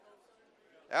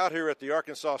out here at the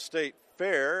Arkansas State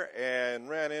Fair and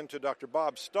ran into Dr.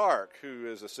 Bob Stark, who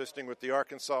is assisting with the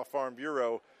Arkansas Farm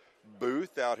Bureau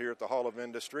booth out here at the Hall of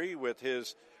Industry with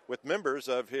members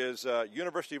of his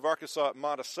University of Arkansas at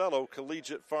Monticello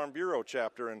Collegiate Farm Bureau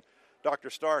Chapter. And Dr.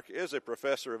 Stark is a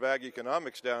professor of ag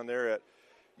economics down there at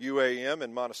UAM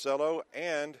in Monticello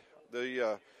and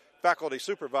the faculty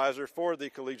supervisor for the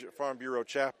Collegiate Farm Bureau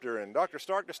Chapter. And Dr.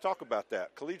 Stark, let's talk about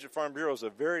that. Collegiate Farm Bureau is a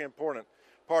very important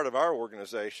part of our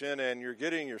organization, and you're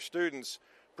getting your students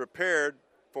prepared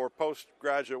for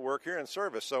postgraduate work here in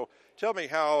service. So tell me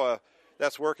how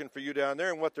that's working for you down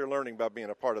there and what they're learning by being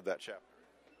a part of that chapter.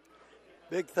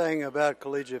 Big thing about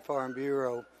Collegiate Farm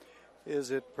Bureau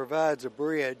is it provides a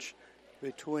bridge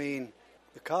between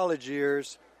the college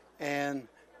years and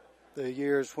the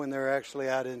years when they're actually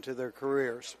out into their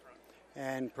careers,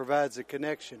 and provides a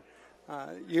connection.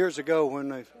 Years ago, when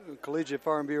the Collegiate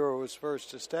Farm Bureau was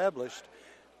first established,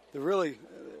 the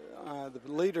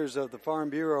leaders of the Farm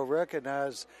Bureau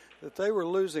recognized that they were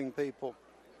losing people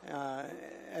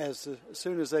as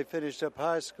soon as they finished up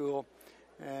high school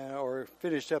or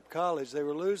finished up college. They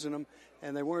were losing them,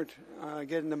 and they weren't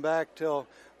getting them back till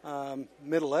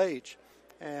middle age.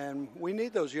 And we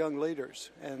need those young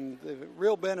leaders. And the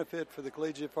real benefit for the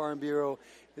Collegiate Farm Bureau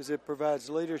is it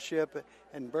provides leadership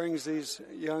and brings these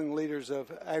young leaders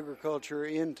of agriculture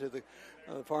into the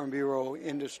Farm Bureau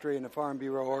industry and the Farm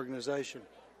Bureau organization.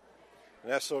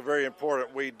 And that's so very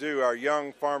important. Our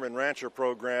Young Farm and Rancher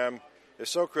program is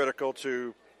so critical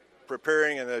to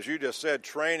preparing and, as you just said,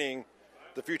 training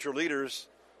the future leaders,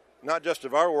 not just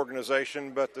of our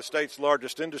organization, but the state's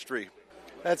largest industry.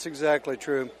 That's exactly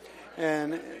true.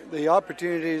 And the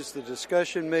opportunities, the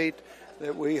discussion meet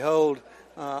that we hold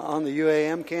on the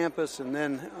UAM campus, and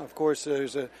then, of course,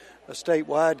 there's a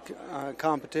statewide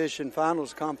competition,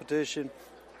 finals competition,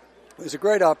 is a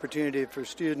great opportunity for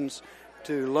students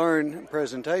to learn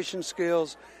presentation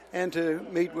skills and to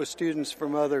meet with students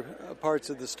from other parts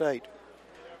of the state.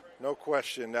 No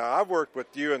question. Now, I've worked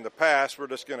with you in the past. We're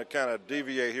just going to kind of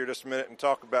deviate here just a minute and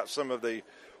talk about some of the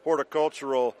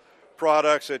horticultural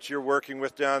products that you're working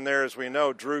with down there. As we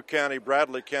know, Drew County,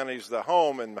 Bradley County is the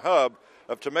home and hub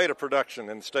of tomato production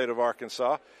in the state of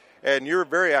Arkansas, and you're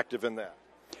very active in that.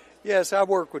 Yes, I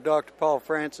work with Dr. Paul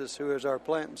Francis, who is our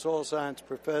plant and soil science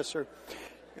professor.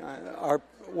 Our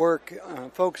work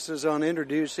focuses on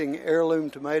introducing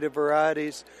heirloom tomato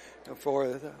varieties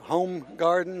for home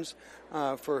gardens,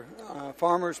 for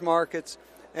farmers markets,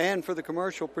 and for the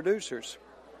commercial producers.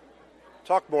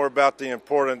 Talk more about the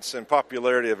importance and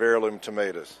popularity of heirloom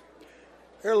tomatoes.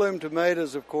 Heirloom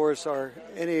tomatoes, of course, are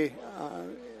any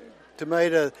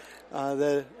tomato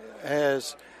that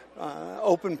has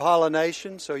open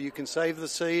pollination, so you can save the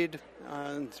seed,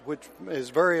 which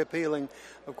is very appealing,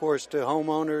 of course, to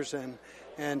homeowners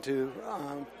and to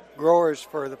growers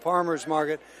for the farmers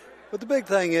market. But the big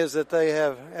thing is that they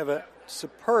have a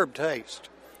superb taste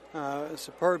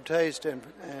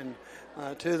and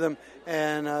to them,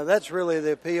 and that's really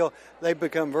the appeal. They've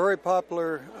become very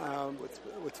popular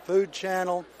with Food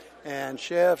Channel and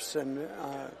chefs, and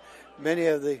many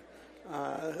of the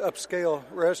upscale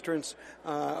restaurants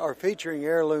are featuring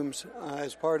heirlooms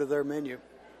as part of their menu.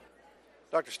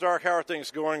 Dr. Stark, how are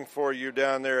things going for you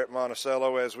down there at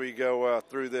Monticello as we go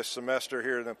through this semester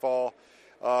here in the fall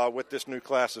with this new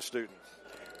class of students?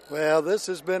 Well, this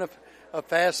has been a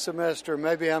fast semester.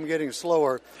 Maybe I'm getting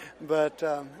slower, but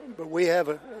we have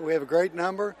a great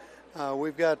number.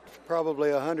 We've got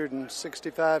probably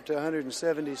 165 to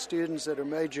 170 students that are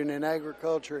majoring in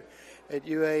agriculture at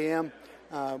UAM.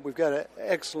 We've got an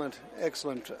excellent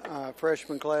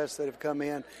freshman class that have come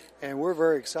in, and we're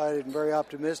very excited and very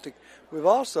optimistic. We've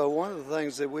also, one of the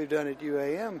things that we've done at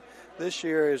UAM this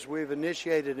year is we've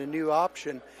initiated a new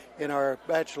option in our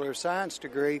Bachelor of Science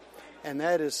degree, and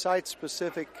that is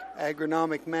site-specific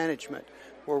agronomic management,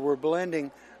 where we're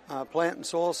blending plant and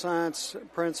soil science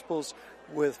principles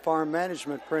with farm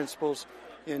management principles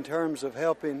in terms of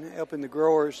helping the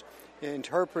growers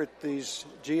interpret these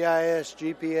GIS,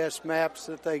 GPS maps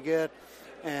that they get,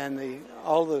 and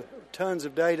all the tons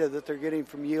of data that they're getting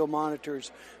from yield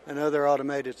monitors and other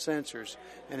automated sensors.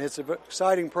 And it's an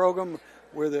exciting program.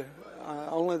 We're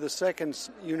only the second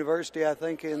university, I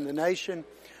think, in the nation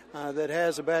that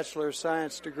has a Bachelor of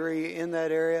Science degree in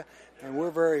that area, and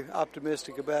we're very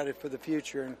optimistic about it for the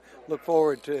future and look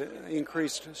forward to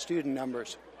increased student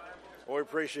numbers. Well, we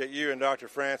appreciate you and Dr.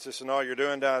 Francis and all you're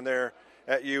doing down there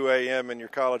at UAM and your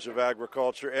College of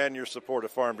Agriculture and your support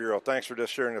of Farm Bureau. Thanks for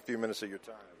just sharing a few minutes of your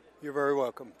time. You're very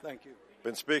welcome. Thank you.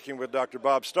 Been speaking with Dr.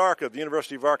 Bob Stark of the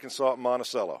University of Arkansas at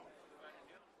Monticello.